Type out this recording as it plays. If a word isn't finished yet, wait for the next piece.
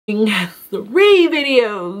3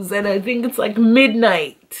 videos and I think it's like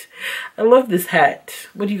midnight. I love this hat.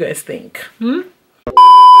 What do you guys think?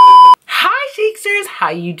 Hi Chicsters,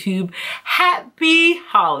 hi YouTube, happy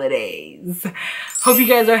holidays. Hope you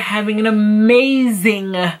guys are having an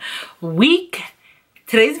amazing week.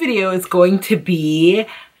 Today's video is going to be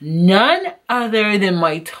none other than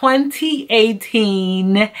my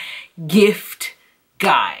 2018 gift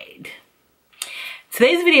guide.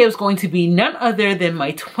 Today's video is going to be none other than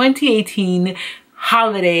my 2018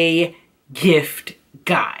 holiday gift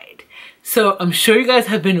guide. So I'm sure you guys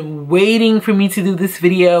have been waiting for me to do this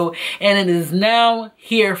video and it is now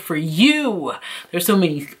here for you. There's so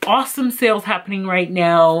many awesome sales happening right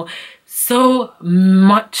now. So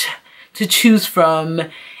much to choose from.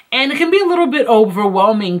 And it can be a little bit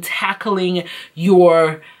overwhelming tackling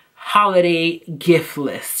your holiday gift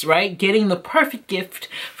lists, right? Getting the perfect gift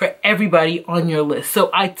for everybody on your list.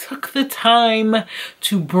 So I took the time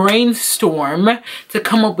to brainstorm to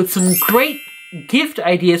come up with some great gift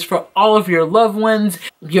ideas for all of your loved ones,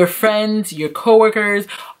 your friends, your coworkers,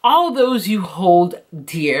 all those you hold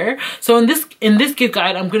dear. So in this gift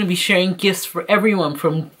guide, I'm going to be sharing gifts for everyone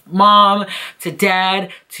from mom to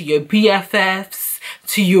dad to your BFFs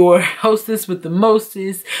to your hostess with the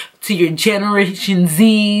mostest, to your Generation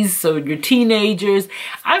Zs, so your teenagers.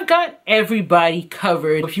 I've got everybody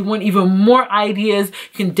covered. If you want even more ideas,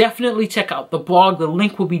 you can definitely check out the blog. The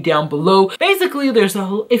link will be down below. Basically,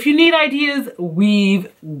 if you need ideas,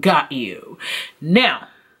 we've got you. Now,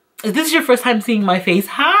 if this is your first time seeing my face,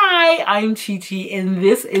 hi, I'm Chi Chi and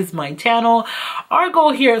this is my channel. Our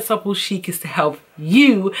goal here at Supple Chic is to help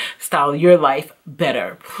you style your life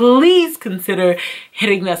better. Please consider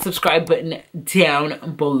hitting that subscribe button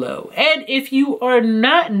down below. And if you are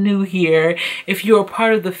not new here, if you're a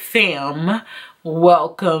part of the fam,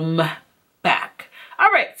 welcome back.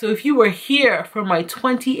 All right, so if you were here for my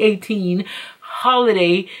 2018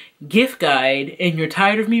 holiday gift guide and you're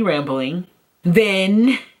tired of me rambling,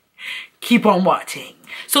 then keep on watching.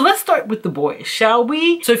 So let's start with the boys, shall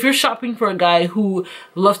we? So if you're shopping for a guy who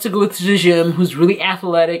loves to go to the gym, who's really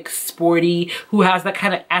athletic, sporty, who has that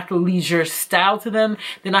kind of athleisure style to them,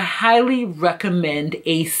 then I highly recommend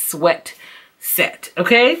a sweat set,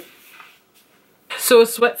 okay? So a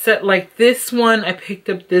sweat set like this one, I picked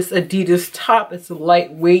up this Adidas top. It's a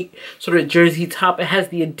lightweight sort of jersey top. It has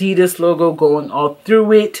the Adidas logo going all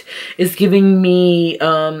through it. It's giving me,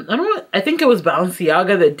 I think it was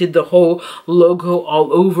Balenciaga that did the whole logo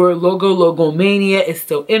all over. Logo mania is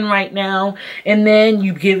still in right now. And then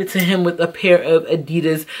you give it to him with a pair of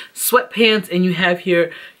Adidas sweatpants and you have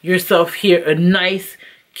yourself here a nice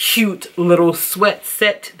cute little sweat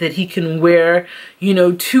set that he can wear, you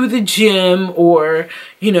know, to the gym or,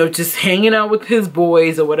 you know, just hanging out with his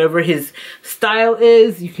boys or whatever his style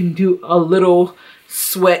is. You can do a little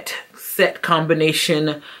sweat set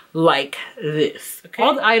combination like this. Okay?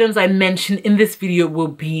 All the items I mentioned in this video will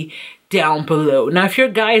be down below. Now, if your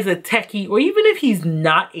guy is a techie, or even if he's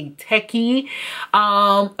not a techie,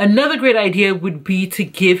 another great idea would be to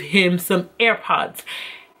give him some AirPods.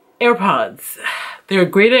 AirPods, they're a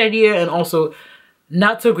great idea and also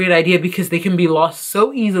not so great idea because they can be lost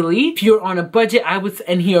so easily. If you're on a budget,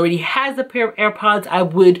 and he already has a pair of AirPods, I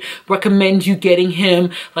would recommend you getting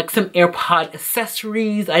him like some AirPod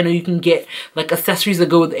accessories. I know you can get like accessories that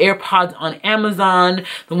go with AirPods on Amazon,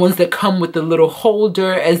 the ones that come with the little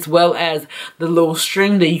holder as well as the little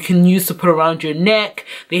string that you can use to put around your neck.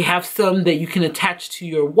 They have some that you can attach to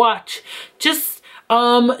your watch. Just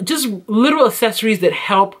little accessories that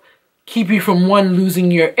help keep you from one, losing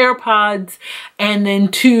your AirPods, and then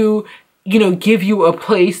two, you know, give you a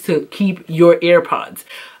place to keep your AirPods.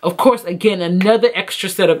 Of course, again, another extra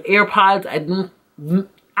set of AirPods.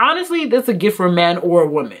 Honestly, that's a gift for a man or a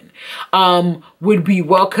woman. Would be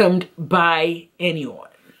welcomed by anyone.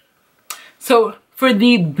 So for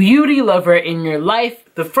the beauty lover in your life,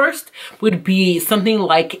 the first would be something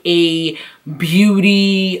like a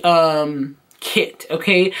beauty kit,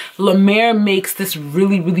 okay? La Mer makes this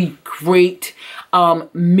really great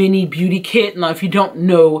mini beauty kit. Now, if you don't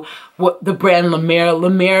know what the brand La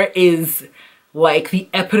Mer is like the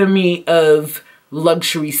epitome of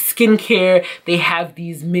luxury skincare. They have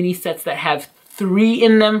these mini sets that have 3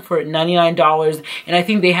 in them for $99, and I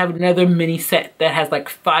think they have another mini set that has like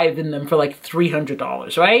 5 in them for like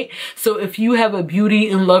 $300, right? So if you have a beauty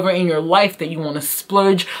and lover in your life that you want to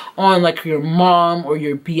splurge on, like your mom or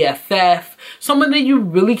your BFF, someone that you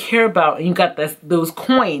really care about, and you got those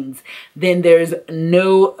coins, then there's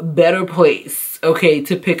no better place, okay,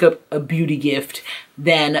 to pick up a beauty gift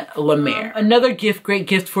than La Mer. Another great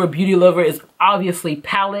gift for a beauty lover is obviously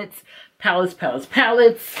palettes. palettes.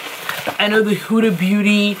 I know the Huda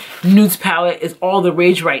Beauty Nudes palette is all the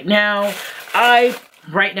rage right now. I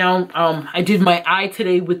did my eye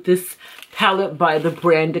today with this palette by the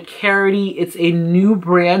brand Carity. It's a new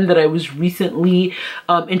brand that I was recently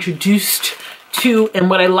introduced to, and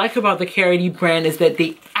what I like about the Carity brand is that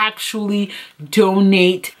they actually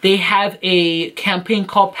donate. They have a campaign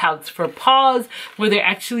called Palettes for Paws where they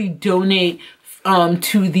actually donate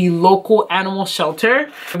to the local animal shelter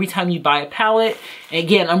every time you buy a palette. And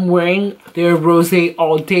again, I'm wearing their Rose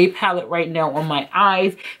All Day palette right now on my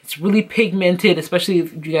eyes. It's really pigmented, especially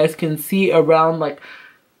if you guys can see around like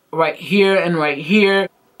right here and right here.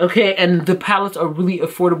 Okay, and the palettes are really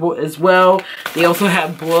affordable as well. They also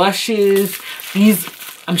have blushes. These,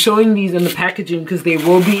 I'm showing these in the packaging because they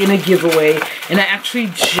will be in a giveaway. And I actually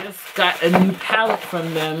just got a new palette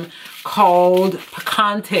from them called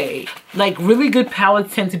Picante. Like, really good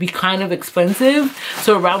palettes tend to be kind of expensive,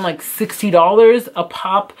 so around like $60 a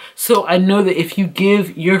pop. So I know that if you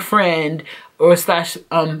give your friend or slash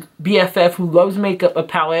BFF who loves makeup a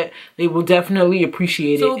palette, they will definitely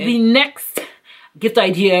appreciate it. So the next gift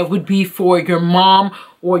idea would be for your mom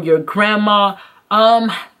or your grandma.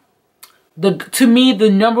 To me, the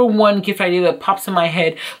number one gift idea that pops in my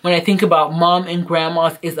head when I think about mom and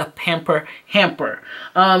grandmas is a pamper hamper.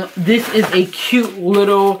 This is a cute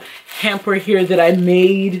little hamper here that I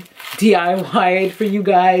made DIY for you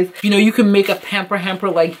guys. You know, you can make a pamper hamper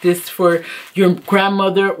like this for your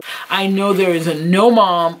grandmother. I know there is no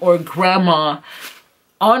mom or grandma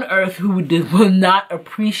on earth who will not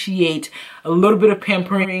appreciate a little bit of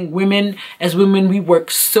pampering. As women, we work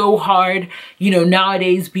so hard, you know,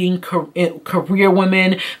 nowadays being career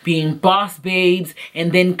women, being boss babes,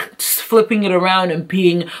 and then flipping it around and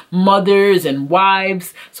being mothers and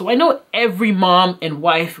wives. So I know every mom and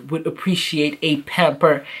wife would appreciate a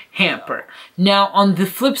pamper hamper. Now, on the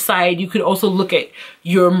flip side, you could also look at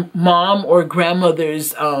your mom or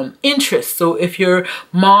grandmother's interests. So if your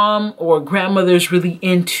mom or grandmother's really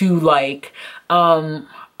into like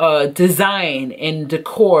design and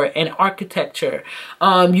decor and architecture,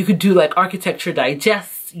 you could do like Architecture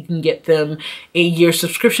Digest. You can get them a year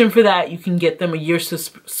subscription for that. You can get them a year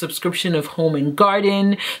subscription of Home and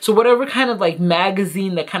Garden. So whatever kind of like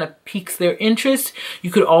magazine that kind of piques their interest, you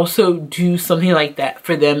could also do something like that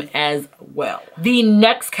for them as well. The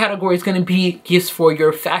next category is going to be gifts for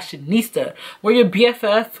your fashionista or your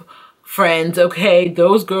BFF friends, okay?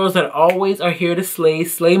 Those girls that always are here to slay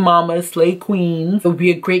mamas, slay queens. It would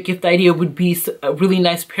be a great gift idea would be a really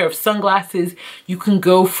nice pair of sunglasses. You can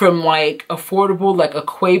go from like affordable, like a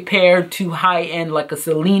Quay pair, to high-end, like a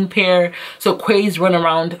Celine pair. So Quays run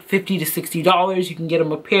around $50 to $60. You can get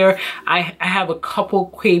them a pair. I have a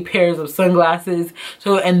couple Quay pairs of sunglasses.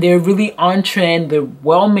 So, and they're really on trend. They're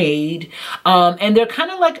well made. And they're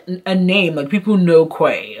kind of like a name, like people know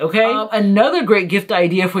Quay, okay? Another great gift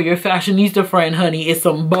idea for your fashionista friend, honey, is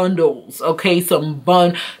some bundles, okay? Some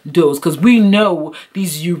bundles, because we know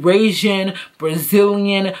these Eurasian,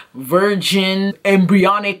 Brazilian, virgin,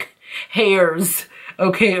 embryonic hairs,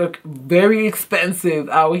 okay, are very expensive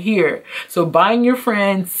out here. So buying your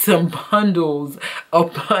friend some bundles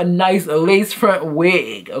of a nice lace front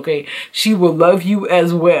wig, okay? She will love you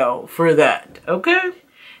as well for that, okay?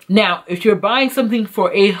 Now, if you're buying something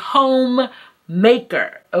for a home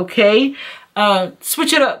maker, okay,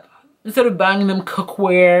 switch it up. Instead of buying them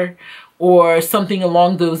cookware or something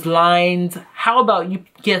along those lines, how about you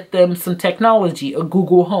get them some technology, a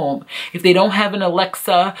Google Home? If they don't have an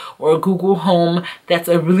Alexa or a Google Home, that's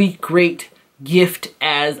a really great gift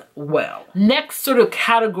as well. Next sort of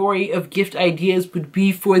category of gift ideas would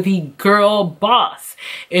be for the girl boss.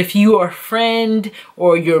 If your friend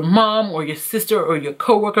or your mom or your sister or your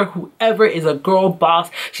coworker, whoever is a girl boss,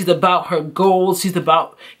 she's about her goals, she's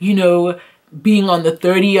about, you know, being on the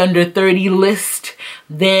 30 under 30 list,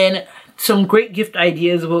 then some great gift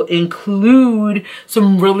ideas will include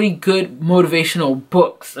some really good motivational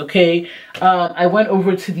books, okay? I went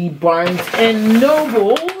over to the Barnes and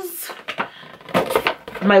Nobles,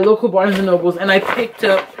 my local Barnes and Nobles, and I picked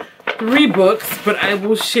up 3 books, but I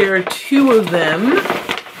will share 2 of them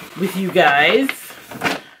with you guys.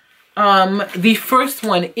 The first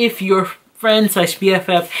one, if your friend slash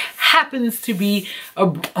BFF happens to be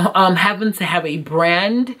happens to have a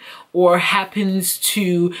brand or happens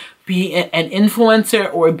to be an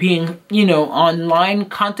influencer or being, you know, online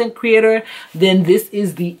content creator, then this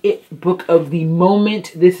is the it book of the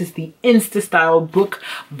moment. This is the Insta Style book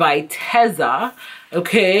by Teza,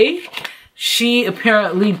 okay? She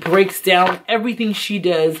apparently breaks down everything she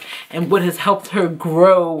does and what has helped her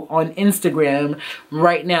grow on Instagram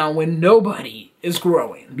right now when nobody is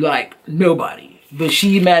growing. Like, nobody. but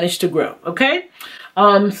she managed to grow, okay?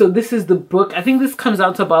 So this is the book. I think this comes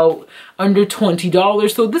out to about under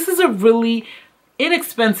 $20. So this is a really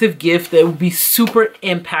inexpensive gift that would be super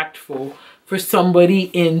impactful for somebody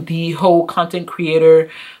in the whole content creator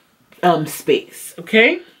space,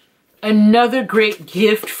 okay? Another great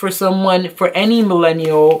gift for someone, for any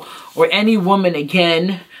millennial or any woman,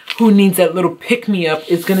 again, who needs that little pick-me-up,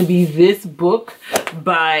 is going to be this book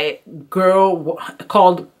by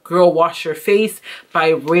called Girl Wash Your Face by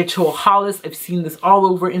Rachel Hollis. I've seen this all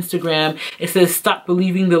over Instagram. It says, stop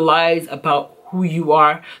believing the lies about who you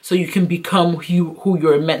are so you can become who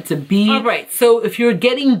you're meant to be. All right, so if you're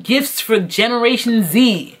getting gifts for Generation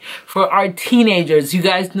Z, for our teenagers, you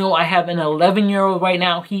guys know I have an 11-year-old right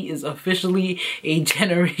now. He is officially a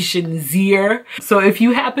Generation Zer. So if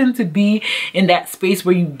you happen to be in that space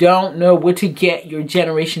where you don't know what to get your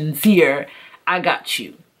Generation Zer, I got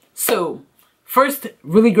you. So first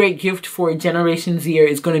really great gift for a Generation Zer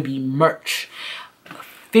is going to be merch.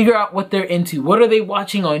 Figure out what they're into. What are they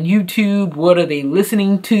watching on YouTube? What are they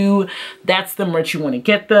listening to? That's the merch you want to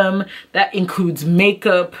get them. That includes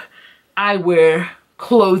makeup, eyewear,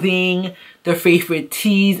 clothing, their favorite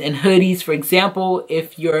tees and hoodies. For example,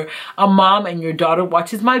 if you're a mom and your daughter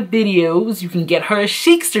watches my videos, you can get her a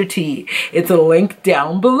Chicster tee. It's a link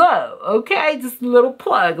down below, okay? Just a little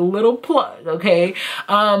plug, okay?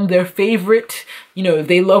 Their favorite, you know, if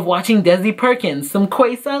they love watching Desi Perkins, some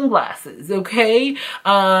Quay sunglasses, okay?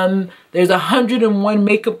 There's 101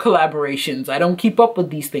 makeup collaborations. I don't keep up with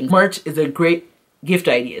these things. Merch is a great gift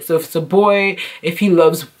idea. So if it's a boy, if he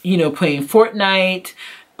loves, you know, playing Fortnite,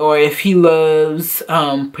 or if he loves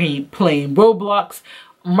playing Roblox,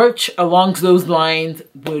 merch along those lines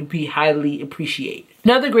would be highly appreciated.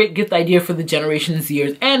 Another great gift idea for the Generation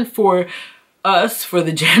Zers and for us, for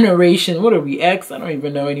the generation, what are we, X? I don't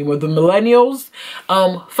even know anymore. The millennials,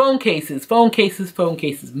 phone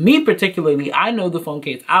cases. Me particularly, I know the phone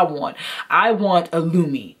case I want. I want a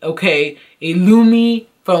Lumi, okay? A Lumi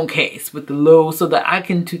phone case with the low, so that I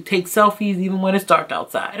can take selfies even when it's dark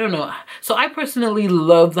outside. I don't know. So I personally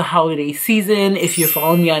love the holiday season. If you're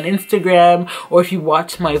following me on Instagram or if you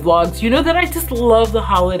watch my vlogs, you know that I just love the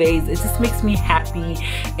holidays. It just makes me happy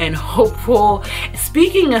and hopeful.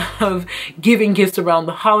 Speaking of giving gifts around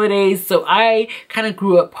the holidays, so I kind of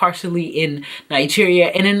grew up partially in Nigeria,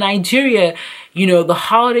 and in Nigeria, you know, the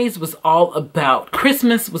holidays was all about,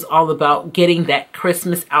 Christmas was all about getting that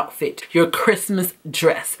Christmas outfit, your Christmas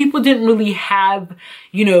dress. People didn't really have,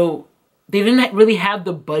 you know, they didn't really have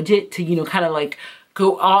the budget to, you know, kind of like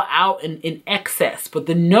go all out in excess. But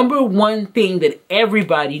the number one thing that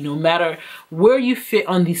everybody, no matter where you fit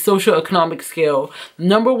on the social economic scale, the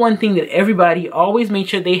number one thing that everybody always made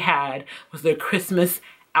sure they had was their Christmas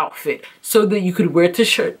outfit, so that you could wear to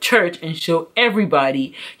church and show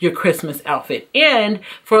everybody your Christmas outfit. And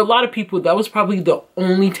for a lot of people, that was probably the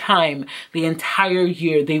only time the entire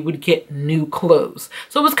year they would get new clothes.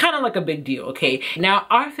 So it was kind of like a big deal, okay? Now,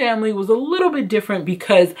 our family was a little bit different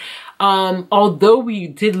because although we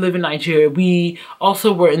did live in Nigeria, we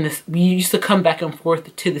also were in this, we used to come back and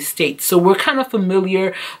forth to the States. So we're kind of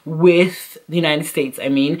familiar with the United States. I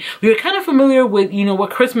mean, we were kind of familiar with, you know,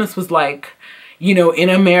 what Christmas was like, you know, in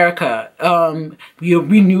America.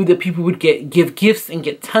 We knew that people would give gifts and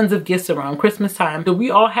get tons of gifts around Christmas time. So we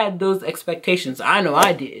all had those expectations. I know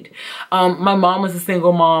I did. My mom was a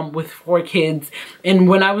single mom with 4 kids. And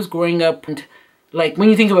when I was growing up, like when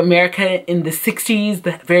you think of America in the 60s,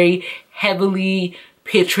 the very heavily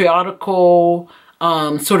patriarchal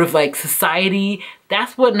sort of like society,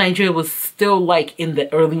 that's what Nigeria was still like in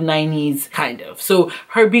the early 90s, kind of. So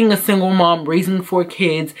her being a single mom, raising 4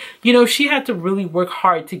 kids, you know, she had to really work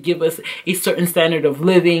hard to give us a certain standard of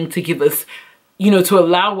living, to give us, you know, to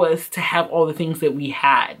allow us to have all the things that we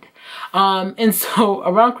had. And so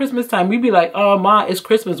around Christmas time, we'd be like, oh, Ma, it's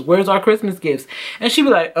Christmas. Where's our Christmas gifts? And she'd be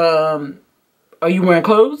like, are you wearing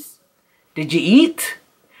clothes? Did you eat?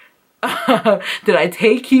 Did I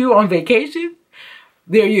take you on vacation?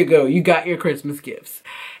 There you go. You got your Christmas gifts.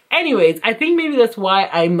 Anyways, I think maybe that's why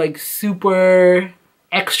I'm like super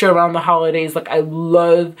extra around the holidays. Like I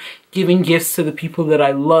love giving gifts to the people that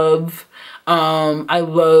I love. I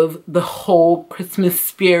love the whole Christmas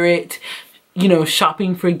spirit, you know,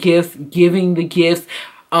 shopping for gifts, giving the gifts,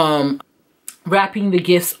 wrapping the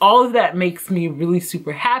gifts. All of that makes me really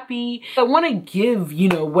super happy. I want to give, you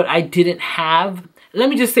know, what I didn't have. Let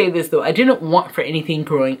me just say this though. I didn't want for anything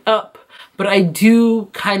growing up. But I do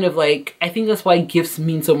kind of like, I think that's why gifts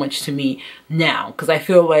mean so much to me now. Because I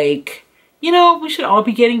feel like, you know, we should all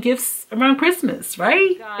be getting gifts around Christmas,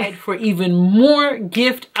 right? For even more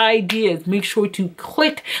gift ideas, make sure to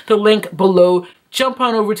click the link below jump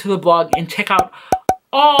on over to the blog and check out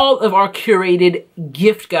all of our curated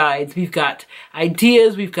gift guides. We've got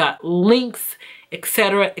ideas, we've got links,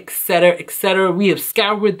 etc, etc, etc. We have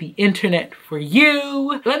scoured the internet for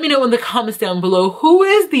you. Let me know in the comments down below, who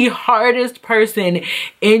is the hardest person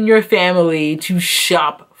in your family to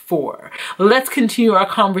shop for? Let's continue our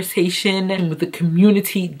conversation with the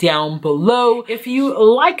community down below. If you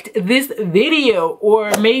liked this video,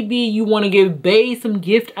 or maybe you want to give Bae some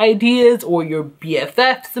gift ideas or your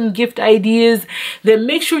BFF some gift ideas, then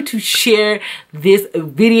make sure to share this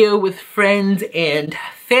video with friends and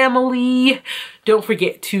family. Don't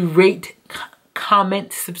forget to rate,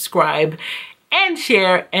 comment, subscribe, and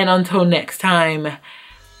share. And until next time,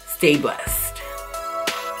 stay blessed.